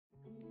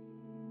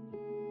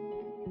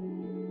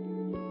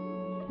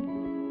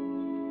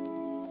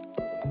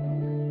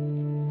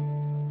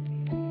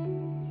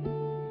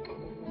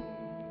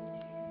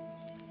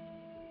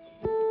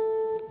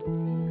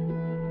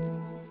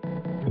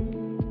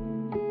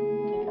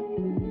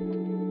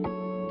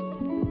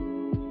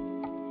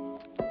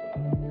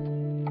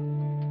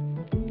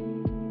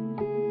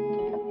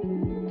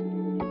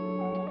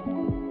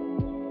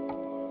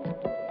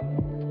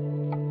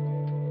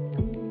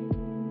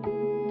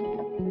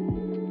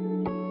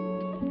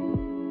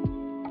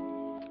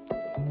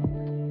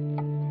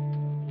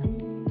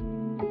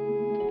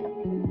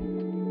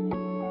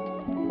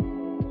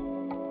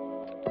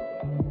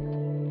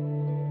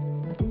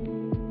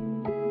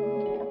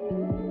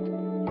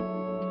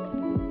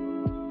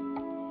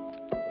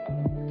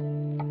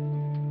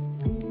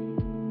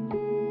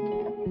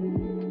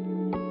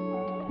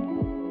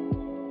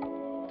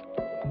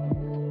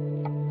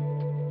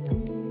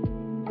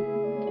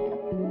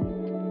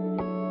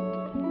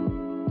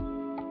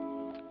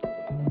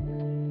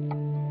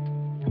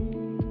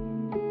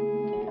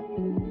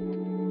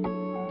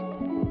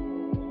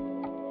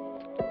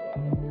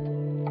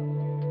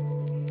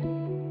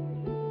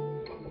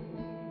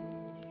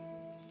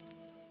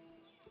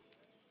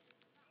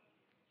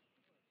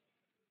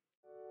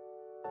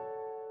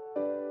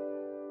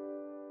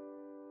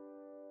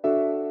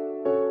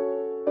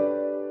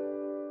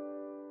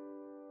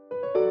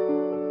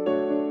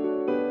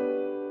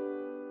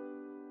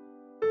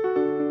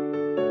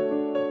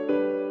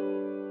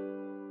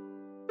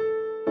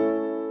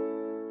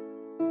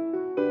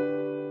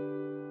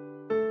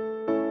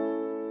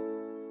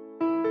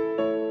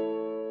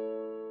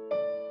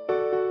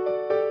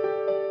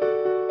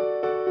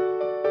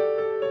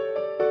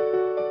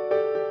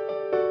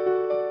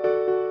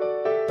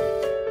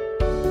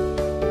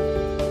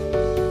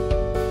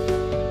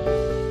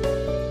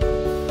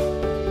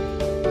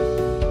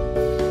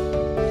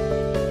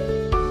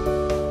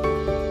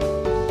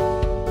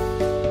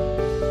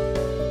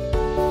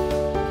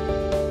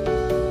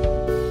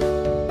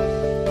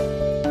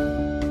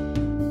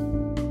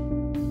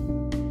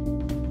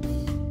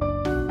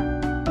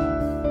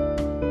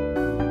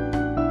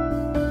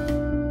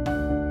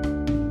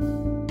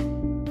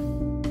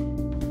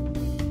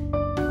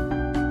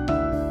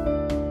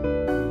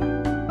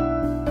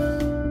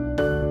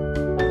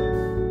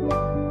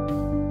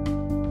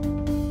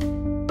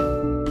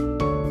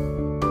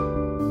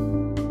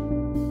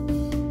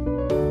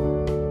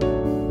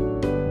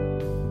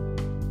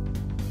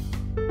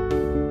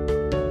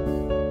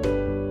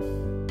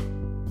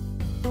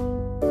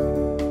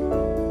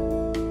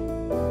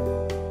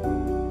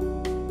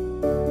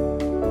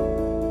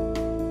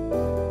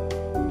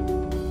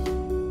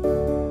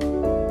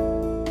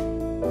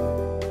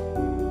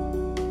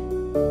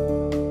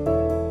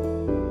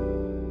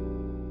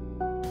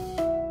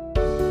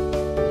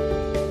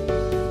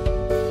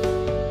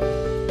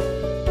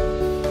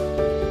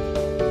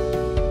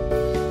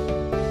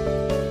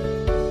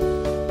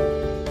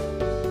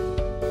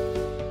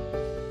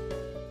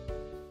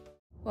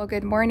Well,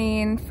 good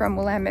morning from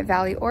Willamette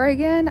Valley,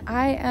 Oregon.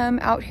 I am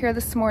out here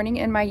this morning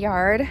in my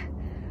yard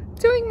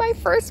doing my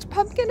first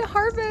pumpkin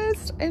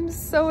harvest. I'm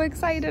so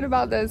excited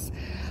about this.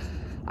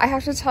 I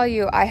have to tell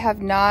you, I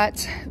have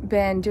not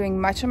been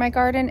doing much in my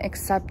garden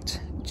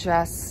except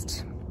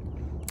just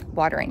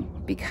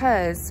watering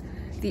because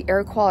the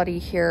air quality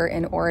here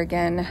in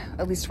Oregon,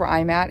 at least where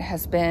I'm at,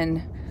 has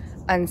been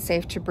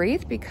unsafe to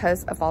breathe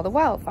because of all the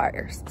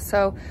wildfires.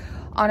 So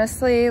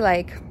honestly,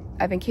 like,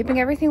 I've been keeping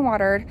everything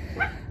watered,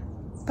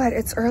 but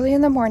it's early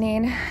in the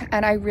morning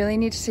and I really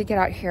need to get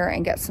out here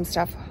and get some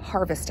stuff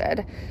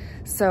harvested.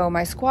 So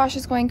my squash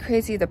is going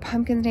crazy, the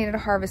pumpkins needed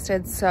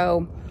harvested.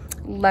 So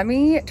let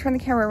me turn the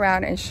camera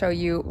around and show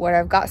you what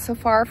I've got so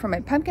far from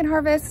my pumpkin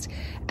harvest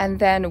and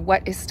then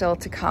what is still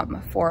to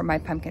come for my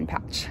pumpkin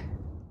patch.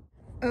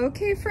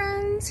 Okay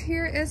friends,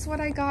 here is what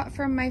I got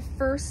from my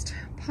first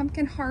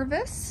pumpkin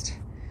harvest.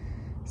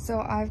 So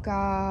I've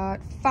got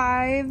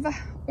 5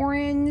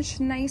 orange,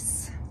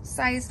 nice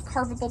sized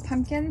carvable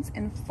pumpkins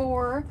and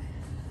 4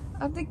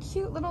 of the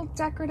cute little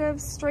decorative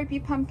stripy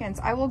pumpkins.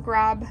 I will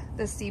grab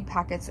the seed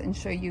packets and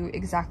show you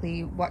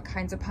exactly what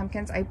kinds of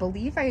pumpkins. I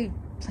believe I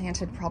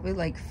planted probably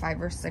like 5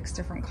 or 6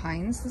 different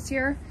kinds this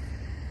year.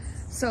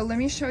 So let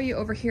me show you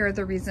over here.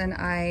 The reason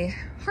I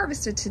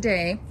harvested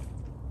today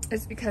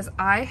is because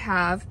I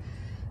have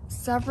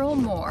several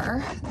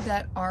more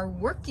that are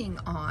working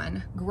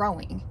on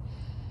growing.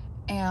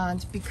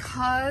 And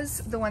because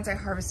the ones I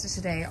harvested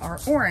today are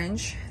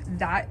orange,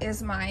 that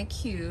is my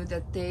cue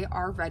that they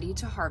are ready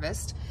to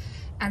harvest.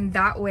 And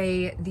that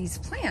way these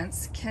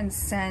plants can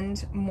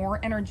send more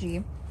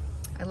energy.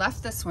 I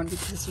left this one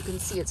because you can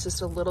see it's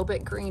just a little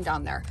bit green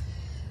down there.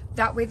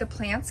 That way the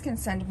plants can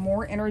send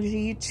more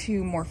energy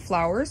to more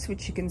flowers,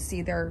 which you can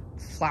see they're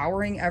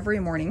flowering every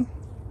morning.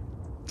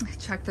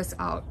 Check this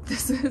out.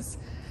 This is,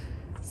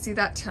 see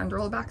that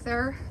tendril back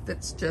there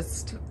that's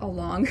just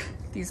along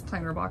these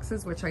planter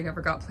boxes, which I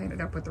never got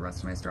planted up with the rest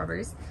of my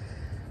strawberries.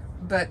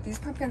 But these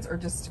pumpkins are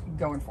just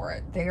going for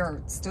it. They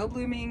are still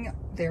blooming.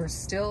 They're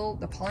still,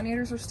 the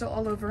pollinators are still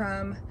all over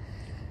them.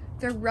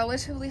 They're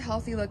relatively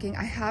healthy looking.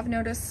 I have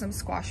noticed some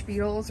squash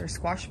beetles or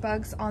squash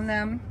bugs on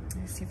them.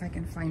 Let's see if I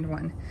can find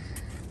one.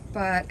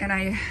 But, and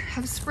I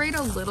have sprayed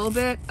a little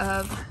bit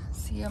of,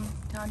 see them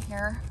down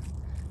here?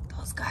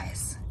 Those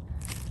guys.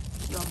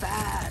 Real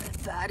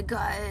bad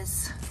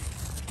guys.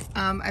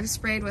 I've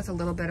sprayed with a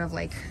little bit of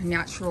like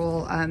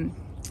natural,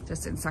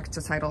 just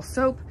insecticidal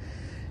soap,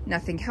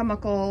 nothing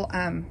chemical,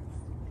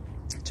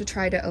 to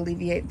try to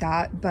alleviate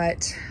that.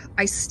 But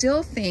I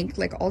still think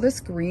like all this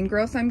green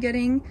growth I'm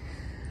getting,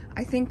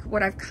 I think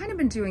what I've kind of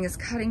been doing is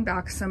cutting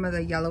back some of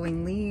the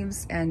yellowing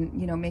leaves and,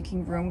 you know,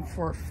 making room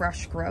for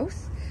fresh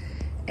growth.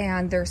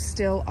 And there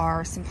still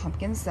are some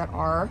pumpkins that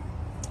are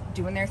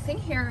doing their thing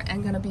here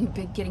and gonna be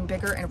getting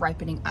bigger and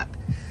ripening up.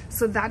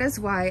 So that is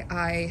why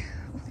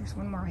oh, there's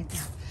one more right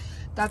there.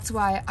 That's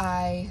why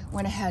I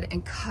went ahead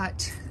and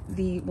cut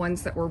the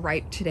ones that were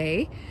ripe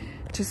today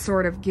to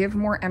sort of give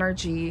more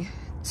energy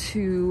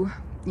to,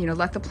 you know,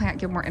 let the plant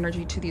give more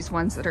energy to these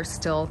ones that are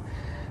still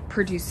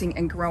producing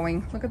and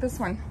growing. Look at this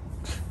one.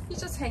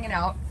 He's just hanging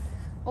out.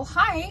 Well,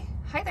 hi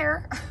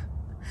there.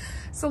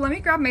 So let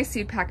me grab my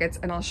seed packets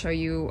and I'll show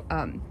you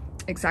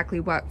exactly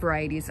what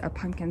varieties of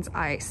pumpkins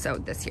I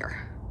sowed this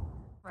year.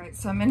 All right,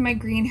 so I'm in my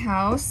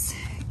greenhouse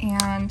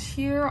and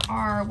here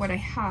are what I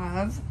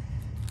have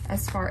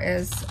as far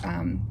as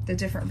the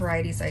different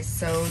varieties I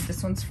sowed.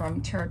 This one's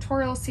from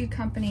Territorial Seed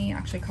Company.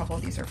 Actually, a couple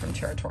of these are from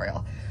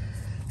Territorial.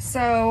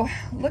 So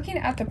looking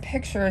at the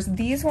pictures,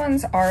 these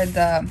ones are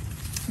the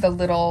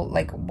little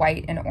like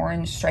white and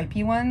orange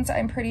stripy ones,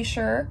 I'm pretty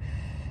sure.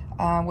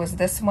 Was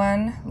this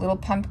one, Little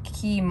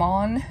Pumpkin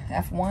Mon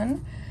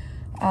F1.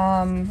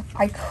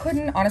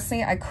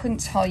 Honestly, I couldn't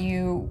tell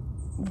you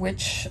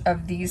which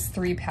of these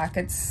 3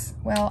 packets.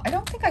 Well, I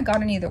don't think I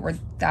got any that were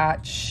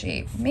that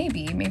shape.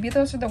 Maybe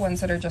those are the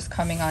ones that are just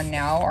coming on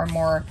now, are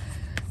more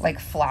like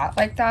flat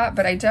like that,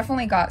 but I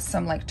definitely got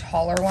some like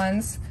taller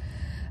ones.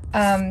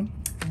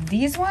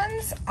 These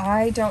ones,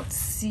 I don't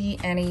see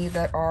any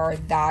that are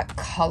that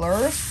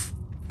color.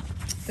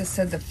 This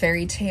said the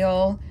fairy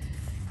tale,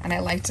 and I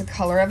liked the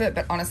color of it,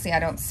 but honestly, I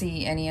don't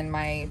see any in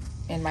my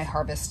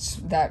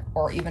harvest that,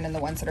 or even in the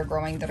ones that are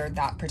growing, that are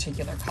that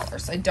particular color.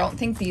 So I don't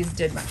think these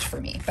did much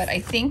for me, but I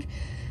think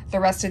the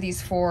rest of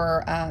these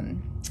 4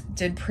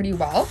 did pretty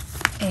well.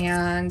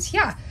 And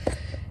yeah,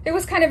 it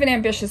was kind of an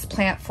ambitious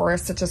plant for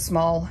such a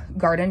small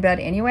garden bed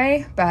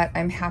anyway, but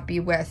I'm happy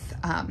with,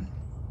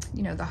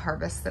 you know, the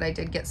harvest that I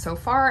did get so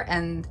far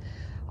and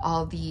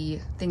all the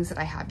things that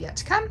I have yet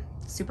to come.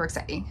 Super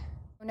exciting.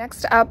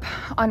 Next up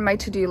on my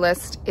to-do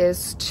list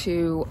is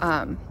to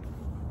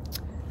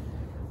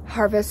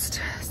harvest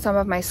some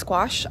of my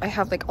squash. I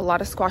have like a lot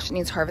of squash that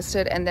needs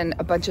harvested and then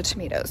a bunch of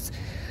tomatoes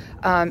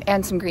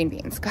and some green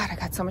beans. God, I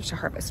got so much to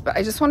harvest, but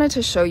I just wanted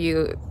to show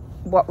you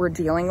what we're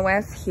dealing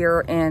with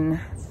here in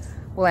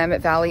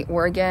Willamette Valley,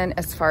 Oregon,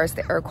 as far as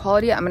the air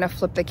quality. I'm gonna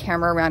flip the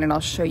camera around and I'll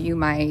show you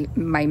my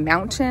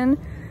mountain.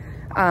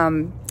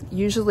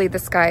 Usually the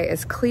sky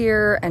is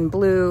clear and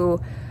blue.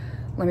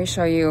 let me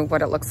show you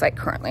what it looks like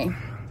currently.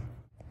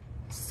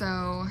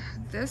 So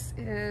this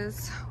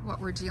is what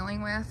we're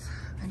dealing with.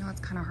 I know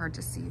it's kind of hard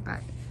to see,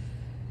 but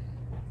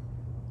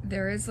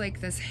there is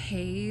like this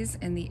haze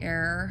in the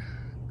air,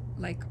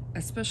 like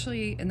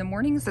especially in the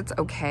mornings it's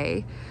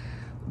okay,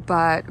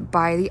 but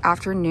by the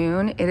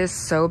afternoon it is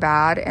so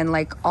bad. And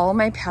like all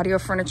my patio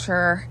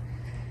furniture,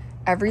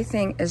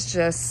 everything is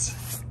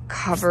just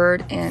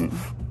covered in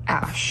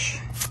ash.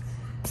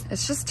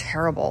 It's just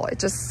terrible. It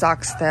just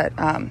sucks that,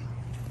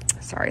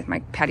 sorry, my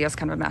patio's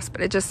kind of a mess,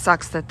 but it just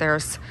sucks that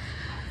there's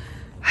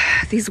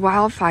these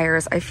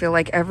wildfires, I feel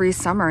like every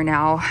summer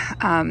now,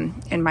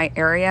 in my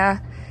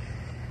area.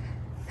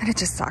 And it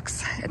just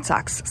sucks. It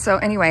sucks. So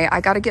anyway,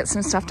 I got to get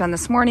some stuff done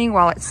this morning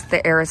while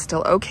the air is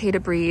still okay to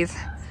breathe.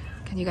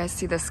 Can you guys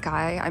see the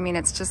sky? I mean,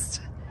 it's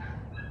just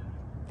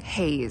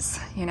haze,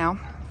 you know?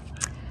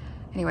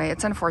 Anyway,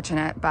 it's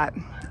unfortunate, but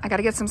I got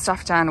to get some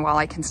stuff done while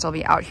I can still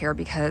be out here,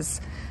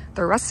 because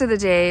the rest of the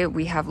day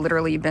we have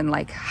literally been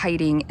like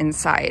hiding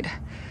inside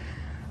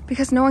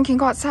because no one can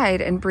go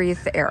outside and breathe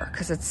the air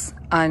because it's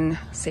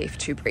unsafe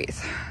to breathe.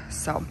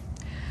 So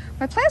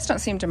my plants don't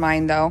seem to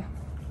mind though.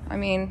 I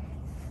mean,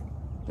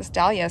 this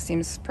dahlia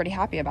seems pretty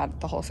happy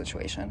about the whole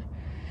situation.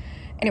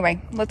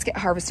 Anyway, let's get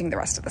harvesting the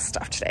rest of this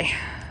stuff today.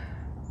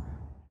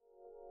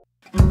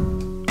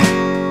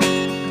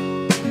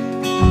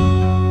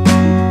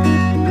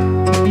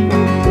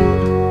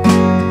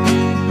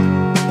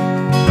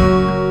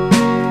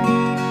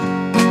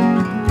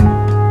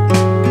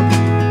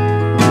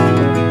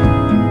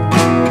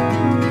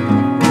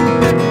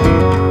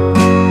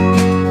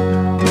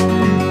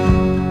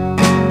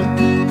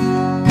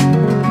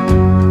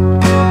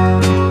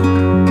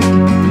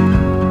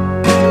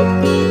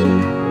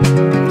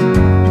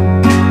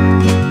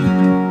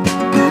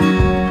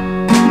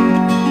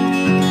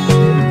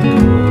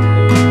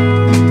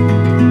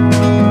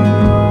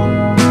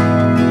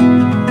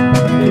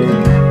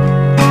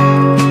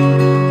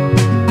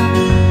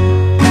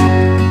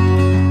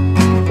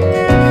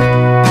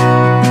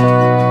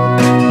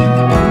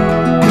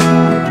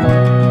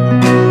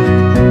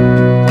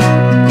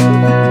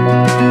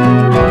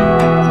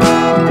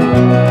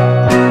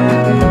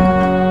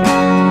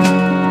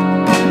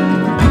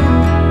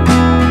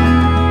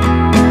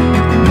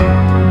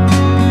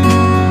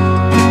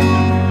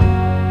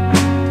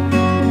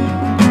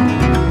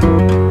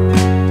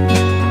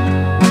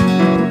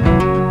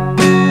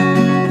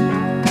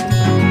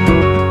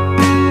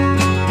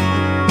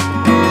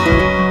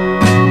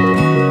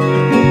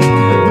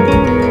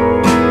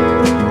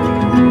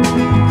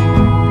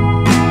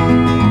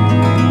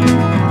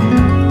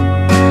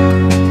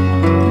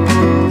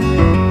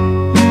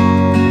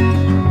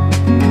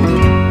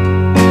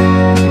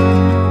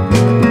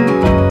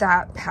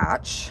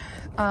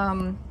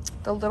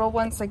 The little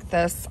ones like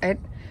this, I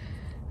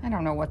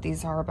don't know what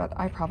these are, but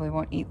I probably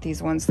won't eat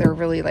these ones. They're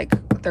really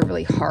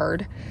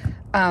hard.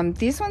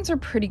 These ones are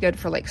pretty good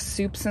for like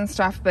soups and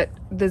stuff, but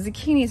the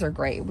zucchinis are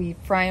great. We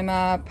fry them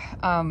up.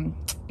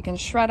 You can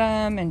shred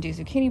them and do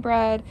zucchini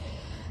bread.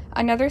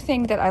 Another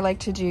thing that I like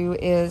to do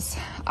is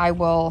I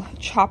will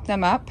chop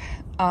them up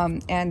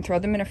and throw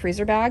them in a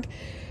freezer bag,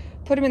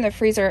 put them in the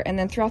freezer, and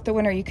then throughout the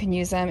winter you can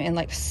use them in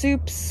like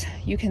soups.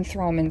 You can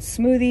throw them in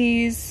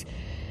smoothies.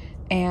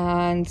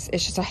 And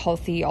it's just a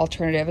healthy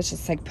alternative. It's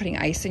just like putting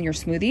ice in your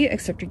smoothie,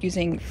 except you're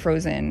using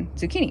frozen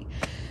zucchini.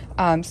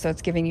 So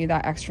it's giving you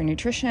that extra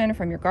nutrition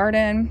from your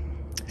garden.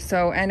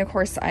 So, and of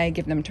course I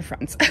give them to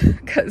friends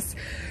because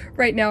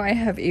right now I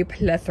have a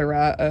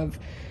plethora of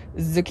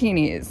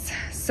zucchinis.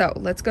 So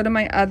let's go to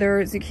my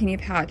other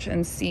zucchini patch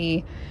and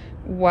see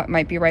what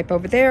might be ripe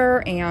over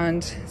there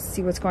and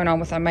see what's going on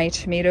with my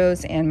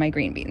tomatoes and my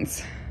green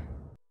beans.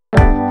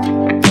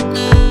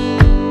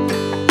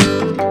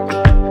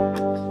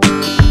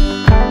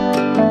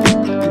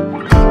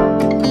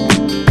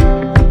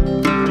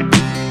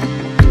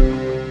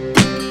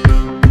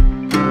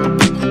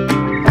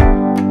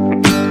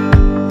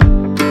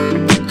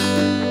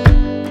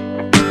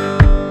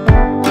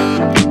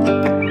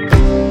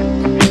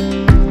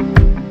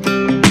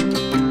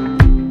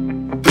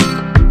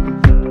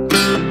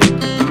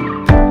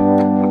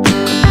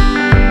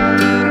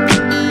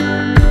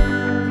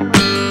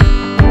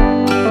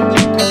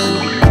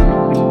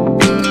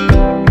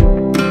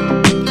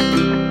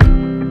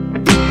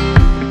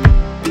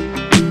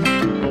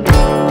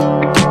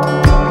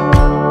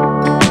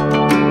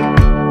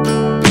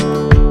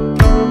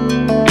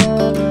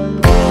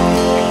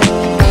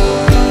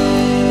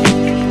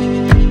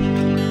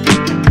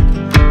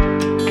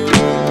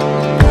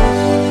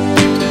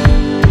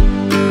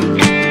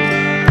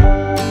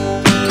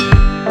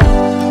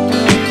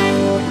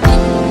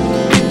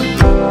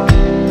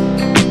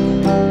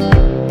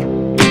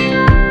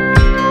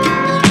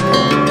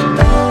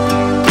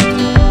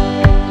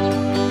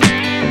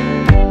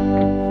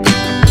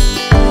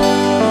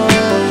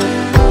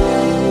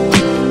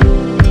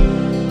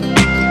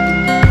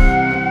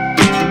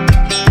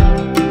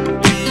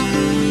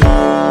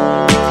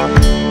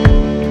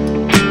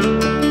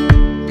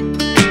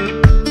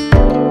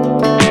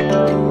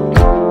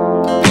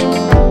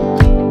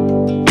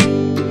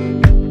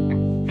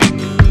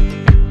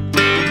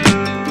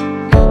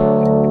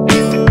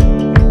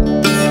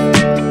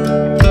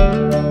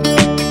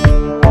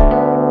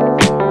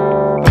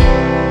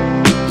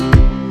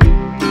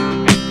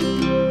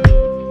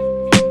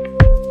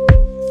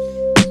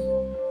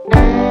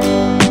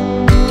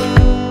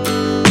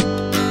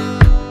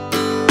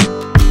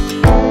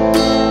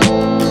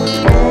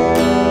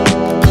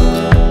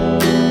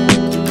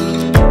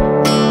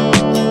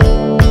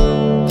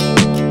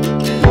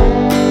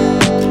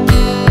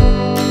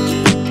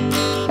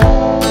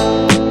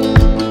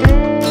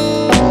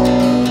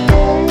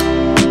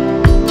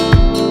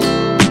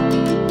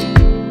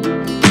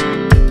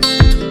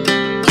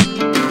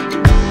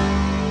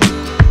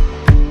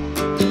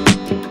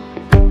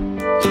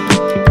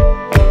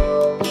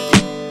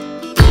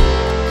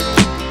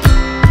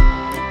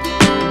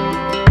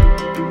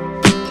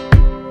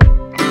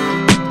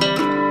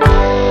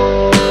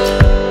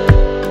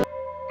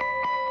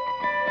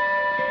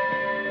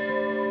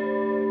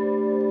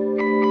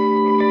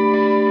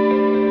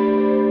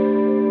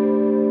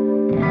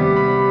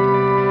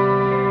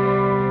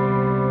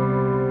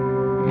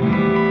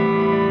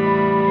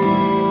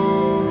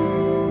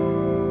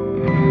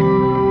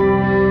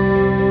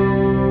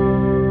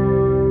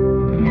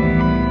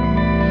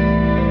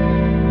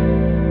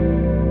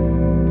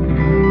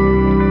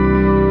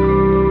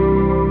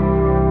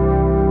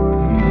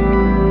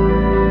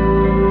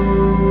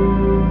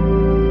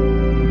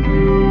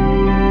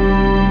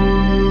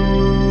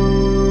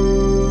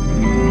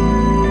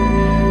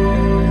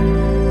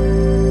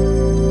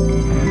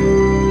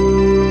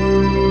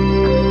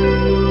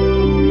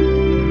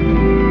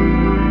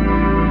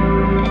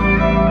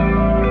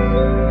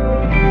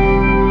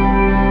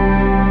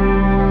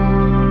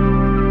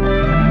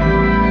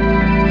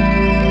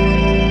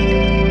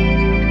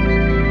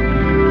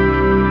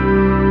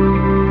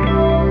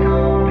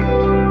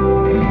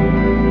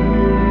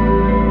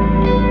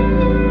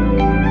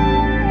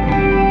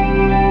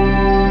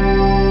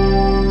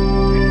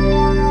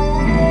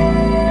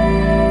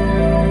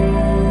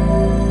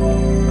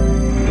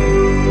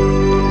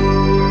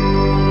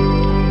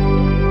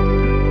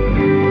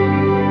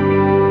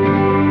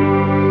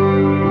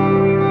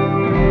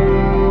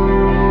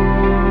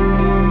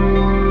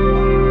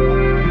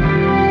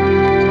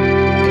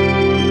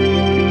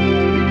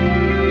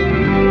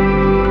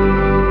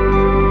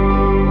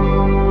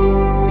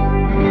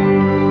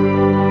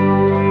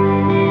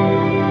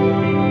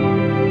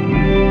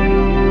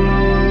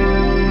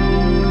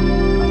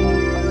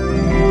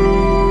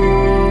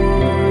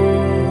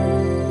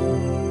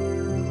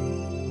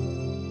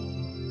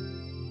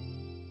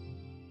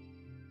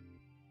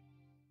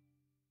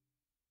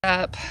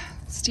 up,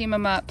 steam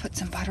them up, put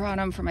some butter on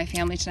them for my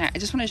family tonight. I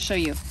just want to show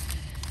you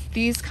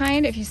these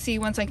kind. If you see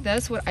ones like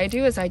this, what I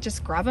do is I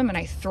just grab them and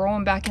I throw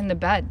them back in the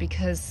bed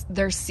because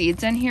there's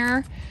seeds in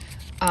here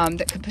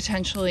that could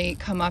potentially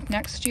come up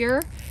next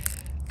year.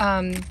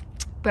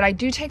 But I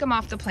do take them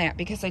off the plant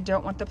because I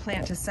don't want the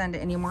plant to send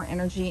any more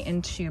energy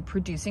into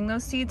producing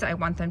those seeds. I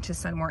want them to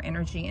send more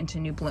energy into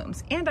new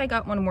blooms. And I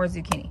got one more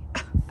zucchini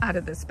out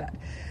of this bed.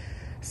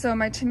 So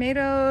my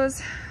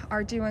tomatoes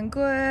are doing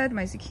good,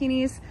 my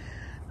zucchinis.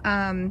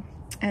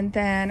 And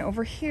then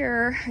over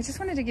here, I just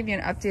wanted to give you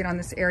an update on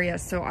this area.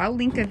 So I'll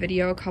link a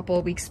video a couple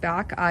of weeks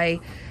back. I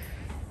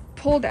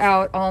pulled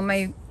out all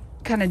my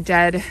kind of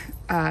dead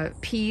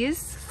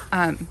peas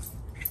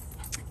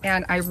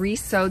and I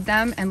re-sowed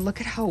them, and look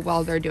at how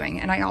well they're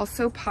doing. And I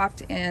also popped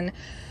in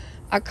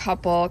a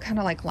couple kind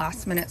of like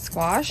last minute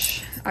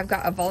squash. I've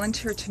got a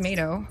volunteer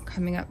tomato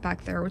coming up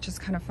back there, which is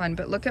kind of fun,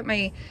 but look at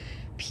my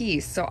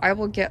peas. So I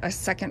will get a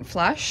second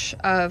flush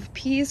of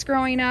peas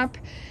growing up.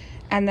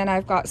 And then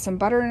I've got some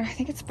I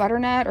think it's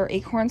butternut or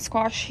acorn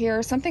squash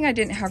here, something I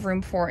didn't have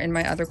room for in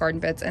my other garden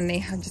beds, and they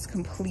have just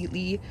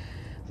completely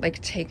like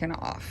taken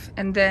off.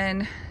 And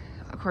then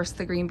of course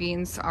the green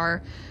beans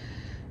are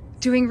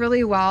doing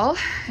really well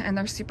and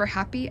they're super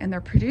happy and they're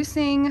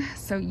producing.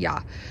 So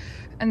yeah.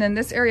 And then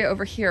this area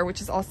over here,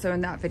 which is also in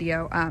that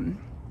video,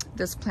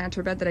 this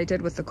planter bed that I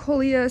did with the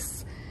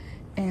coleus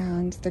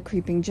and the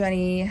creeping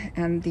jenny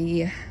and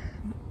the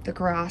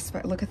grass,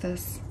 but look at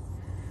this.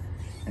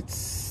 It's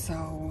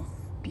so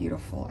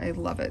beautiful. I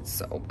love it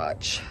so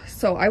much.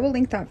 So I will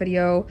link that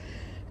video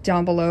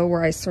down below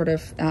where I sort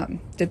of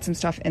did some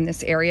stuff in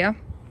this area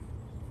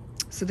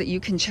so that you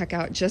can check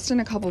out just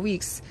in a couple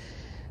weeks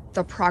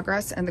the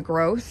progress and the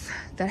growth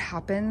that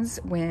happens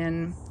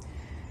when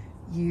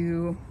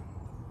you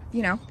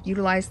know,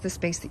 utilize the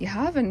space that you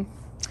have and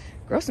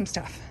grow some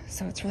stuff.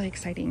 So it's really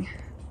exciting.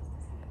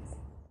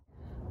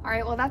 All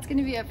right, well, that's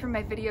gonna be it for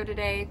my video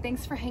today.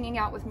 Thanks for hanging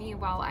out with me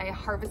while I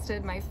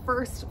harvested my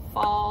first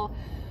fall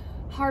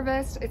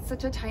harvest. It's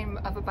such a time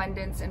of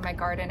abundance in my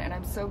garden, and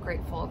I'm so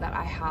grateful that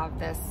I have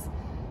this,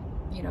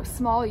 you know,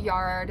 small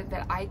yard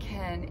that I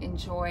can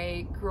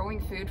enjoy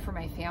growing food for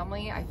my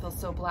family. I feel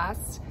so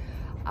blessed.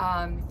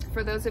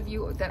 For those of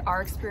you that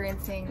are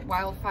experiencing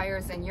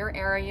wildfires in your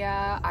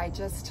area, I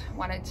just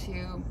wanted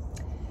to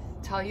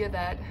tell you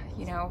that,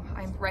 you know,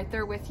 I'm right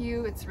there with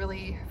you. It's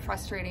really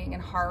frustrating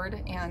and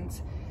hard, and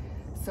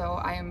so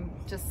I am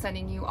just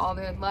sending you all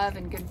the love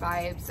and good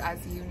vibes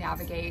as you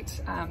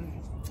navigate,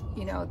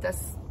 you know,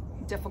 this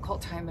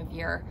difficult time of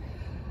year.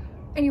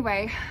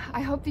 Anyway,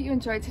 I hope that you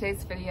enjoyed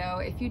today's video.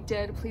 If you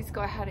did, please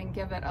go ahead and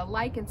give it a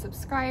like and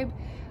subscribe.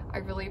 I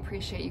really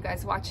appreciate you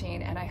guys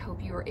watching, and I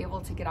hope you were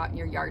able to get out in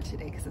your yard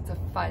today because it's a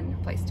fun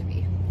place to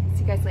be.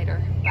 See you guys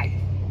later.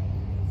 Bye.